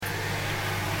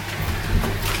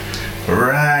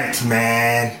Right,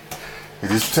 man.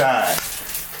 It is time.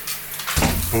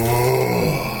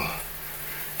 Oh,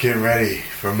 get ready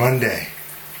for Monday.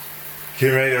 Get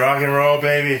ready to rock and roll,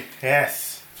 baby.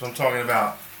 Yes, that's what I'm talking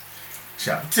about.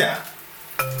 Chop down.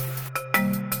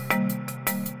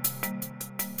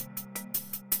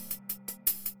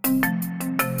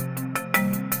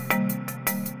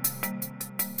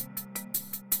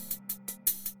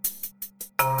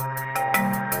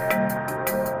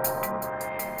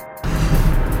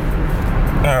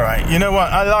 Alright, you know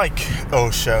what? I like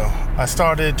Osho. I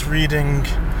started reading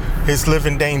his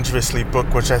Living Dangerously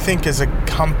book, which I think is a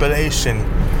compilation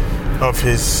of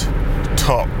his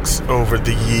talks over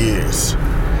the years.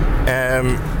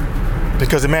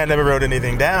 Because the man never wrote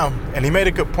anything down. And he made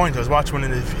a good point. I was watching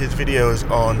one of his videos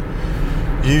on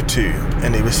YouTube,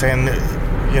 and he was saying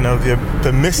that, you know,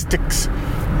 the mystics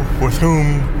with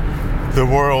whom the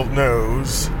world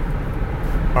knows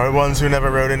are the ones who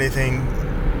never wrote anything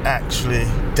actually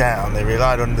down. They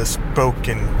relied on the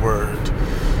spoken word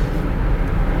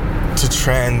to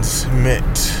transmit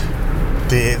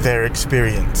their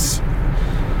experience.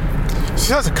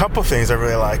 So there's a couple things I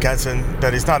really like, as in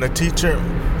that he's not a teacher.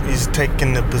 He's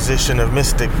taken the position of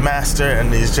mystic master,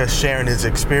 and he's just sharing his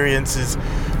experiences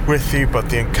with you, but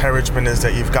the encouragement is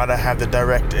that you've got to have the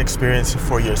direct experience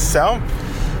for yourself,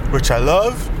 which I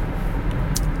love.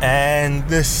 And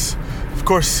this, of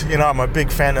course, you know, I'm a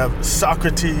big fan of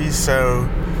Socrates, so,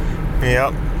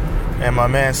 yep. And my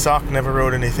man Sock never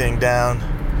wrote anything down.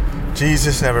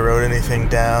 Jesus never wrote anything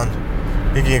down.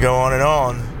 You can go on and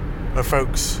on of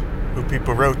folks who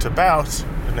people wrote about,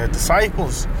 and their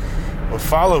disciples or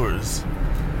followers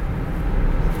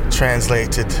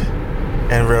translated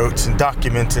and wrote and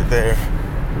documented their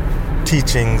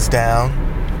teachings down,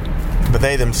 but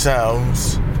they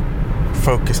themselves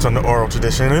focused on the oral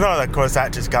tradition. And you know, of course,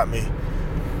 that just got me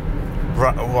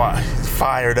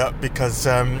fired up, because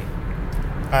I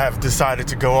have decided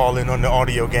to go all in on the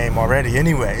audio game already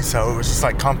anyway, so it was just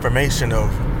like confirmation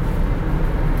of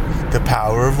the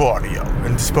power of audio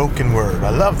and the spoken word. I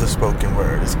love the spoken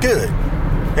word. It's good.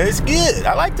 It's good.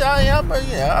 I like I'm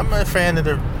a fan of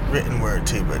the written word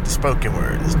too, but the spoken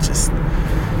word is just,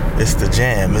 it's the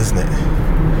jam, isn't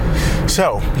it?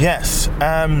 So, yes,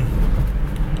 a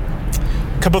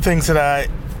couple things that I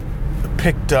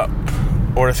picked up,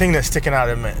 or the thing that's sticking out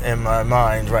in my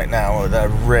mind right now, or that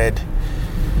I read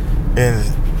in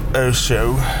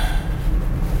Osho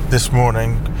this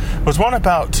morning, was one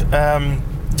about, on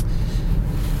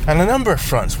a number of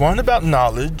fronts. One about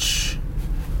knowledge,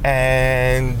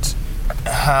 and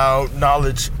how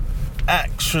knowledge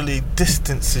actually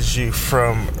distances you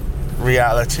from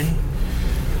reality.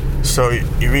 So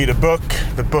you read a book,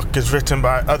 the book is written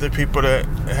by other people that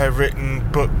have written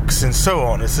books, and so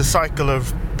on. It's a cycle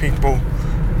of people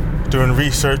doing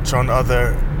research on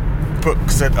other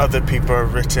books that other people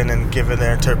have written and given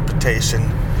their interpretation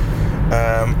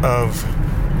of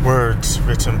words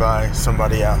written by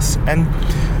somebody else. And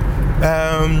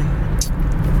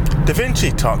Da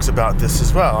Vinci talks about this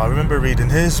as well. I remember reading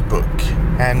his book,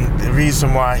 and the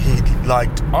reason why he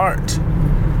liked art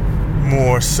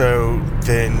more so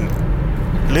than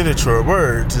literature or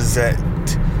words is that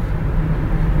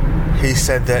he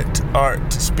said that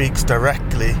art speaks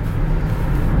directly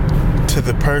to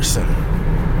the person,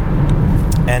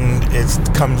 and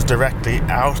it comes directly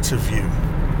out of you.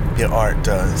 Your art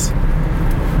does.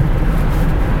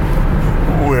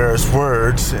 Whereas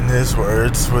words, in his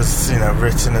words, was, you know,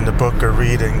 written in the book or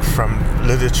reading from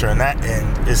literature, and that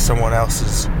end is someone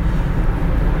else's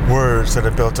words that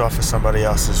are built off of somebody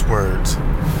else's words.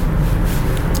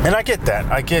 And I get that.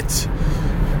 I get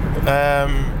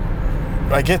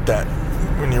that.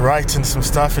 When you're writing some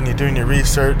stuff and you're doing your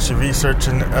research, you're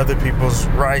researching other people's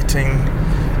writing.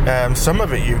 Some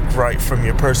of it you write from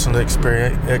your personal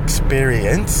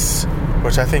experience,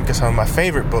 which I think is some of my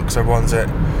favorite books are ones that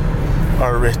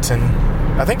are written.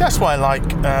 I think that's why I like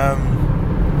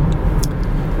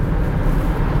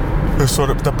the sort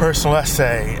of the personal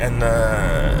essay and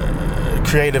the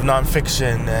creative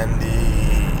nonfiction and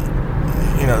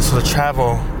the, you know, sort of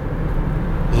travel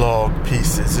log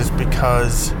pieces, is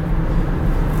because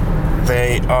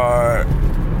they are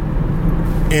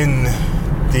in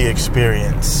the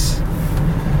experience,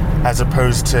 as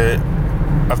opposed to,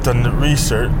 I've done the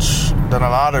research, done a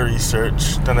lot of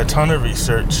research, done a ton of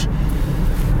research,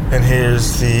 and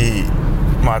here's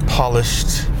my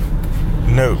polished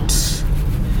notes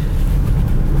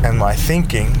and my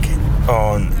thinking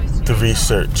on the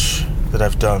research that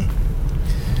I've done.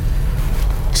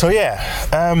 So yeah,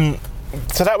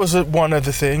 so that was one of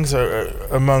the things,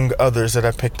 among others, that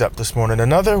I picked up this morning.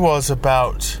 Another was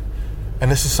about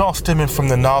And this is all stemming from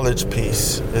the knowledge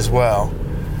piece as well.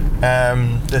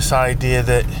 This idea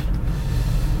that,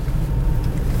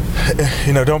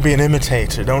 don't be an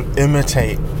imitator. Don't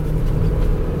imitate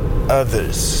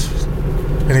others.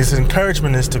 And his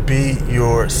encouragement is to be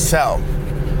yourself,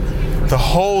 the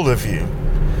whole of you.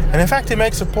 And in fact, he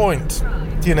makes a point,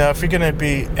 if you're going to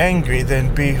be angry,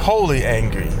 then be wholly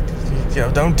angry.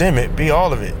 Don't dim it, be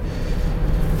all of it.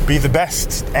 Be the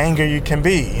best anger you can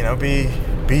be,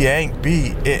 be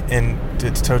it in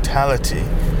its totality.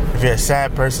 If you're a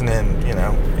sad person, then,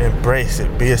 embrace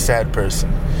it, be a sad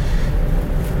person.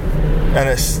 And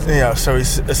it's, so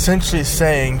he's essentially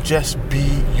saying, just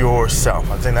be yourself.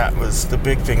 I think that was the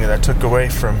big thing that I took away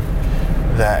from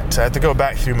that. I had to go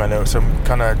back through my notes. I'm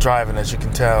kind of driving, as you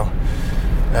can tell,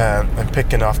 and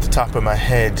picking off the top of my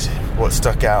head what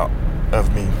stuck out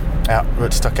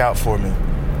for me.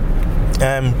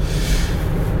 And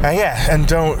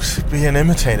don't be an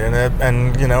imitator.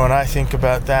 And when I think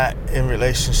about that in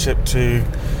relationship to,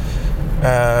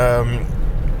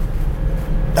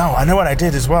 I know what I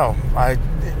did as well.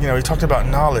 We talked about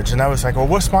knowledge, and I was like, well,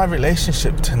 what's my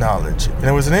relationship to knowledge? And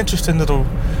it was an interesting little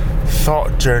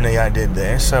thought journey I did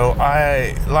there. So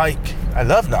I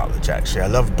love knowledge, actually. I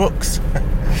love books.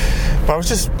 But I was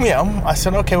just, I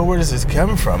said, okay, well, where does this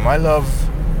come from? I love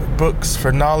books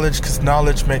for knowledge because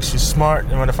knowledge makes you smart.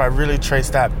 And if I really trace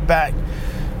that back,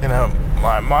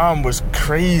 my mom was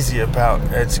crazy about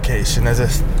education. As I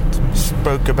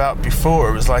spoke about before,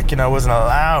 it was like, I wasn't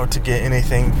allowed to get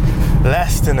anything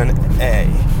less than an A.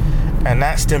 And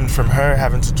that stemmed from her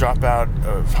having to drop out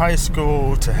of high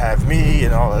school to have me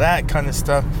and all of that kind of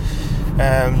stuff.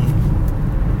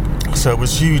 So it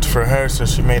was huge for her, so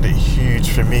she made it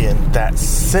huge for me in that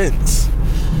sense.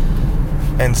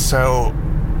 And so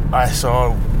I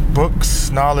saw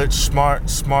books, knowledge, smart,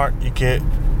 you get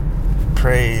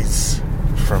praise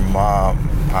from mom.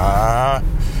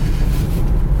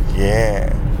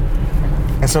 Yeah.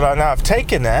 And so now I've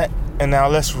taken that, and now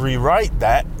let's rewrite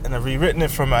that, and I've rewritten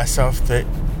it for myself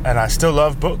and I still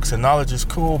love books, and knowledge is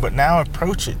cool, but now I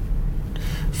approach it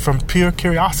from pure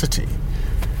curiosity.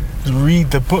 Read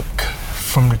the book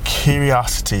from the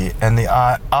curiosity and the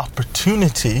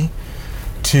opportunity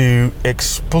to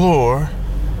explore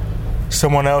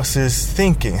someone else's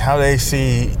thinking, how they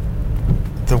see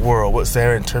the world, what's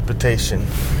their interpretation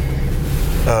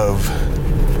of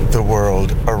the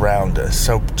world around us.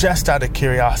 So just out of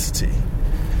curiosity,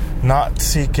 not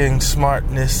seeking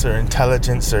smartness or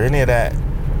intelligence or any of that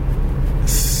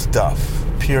stuff,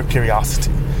 pure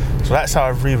curiosity. So that's how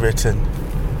I've rewritten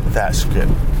that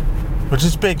script, which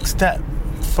is a big step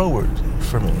forward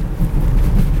for me.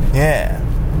 Yeah.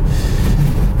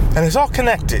 And it's all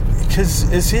connected,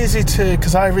 because it's easy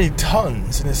because I read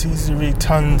tons, and it's easy to read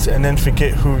tons and then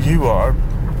forget who you are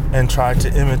and try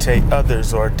to imitate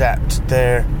others or adapt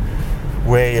their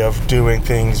way of doing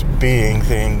things, being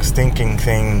things, thinking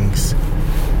things,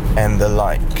 and the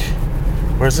like.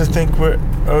 Whereas I think what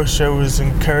Osho was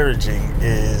encouraging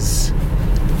is,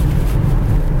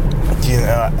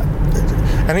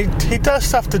 and he does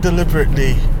stuff to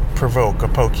deliberately provoke or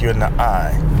poke you in the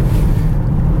eye,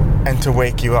 and to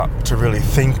wake you up to really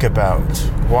think about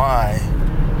why,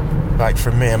 like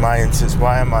for me in my instance,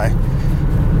 why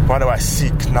do I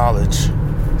seek knowledge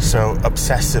so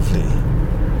obsessively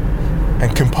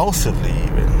and compulsively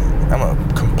even? I'm a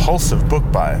compulsive book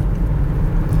buyer.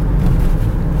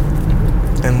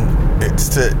 And it's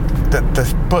that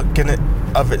the book in it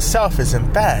of itself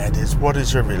isn't bad. It's what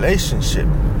is your relationship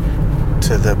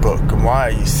to the book, and why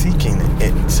are you seeking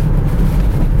it?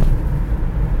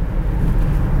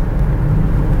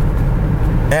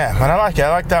 Yeah, and I like it. I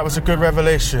like that was a good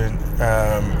revelation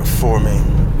for me.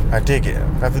 I dig it.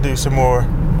 I have to do some more.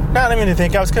 I didn't even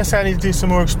think. I was going to say I need to do some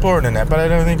more exploring in that, but I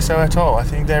don't think so at all. I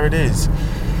think there it is.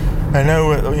 I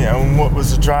know, what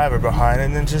was the driver behind it,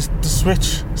 and then just the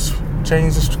switch,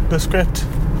 change the script.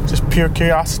 Just pure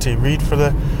curiosity. Read for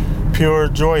the pure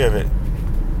joy of it,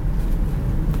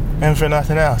 and for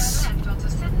nothing else.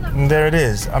 And there it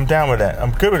is. I'm down with that.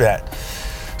 I'm good with that.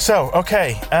 So,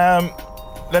 okay.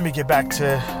 Let me get back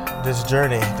to this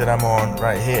journey that I'm on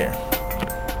right here.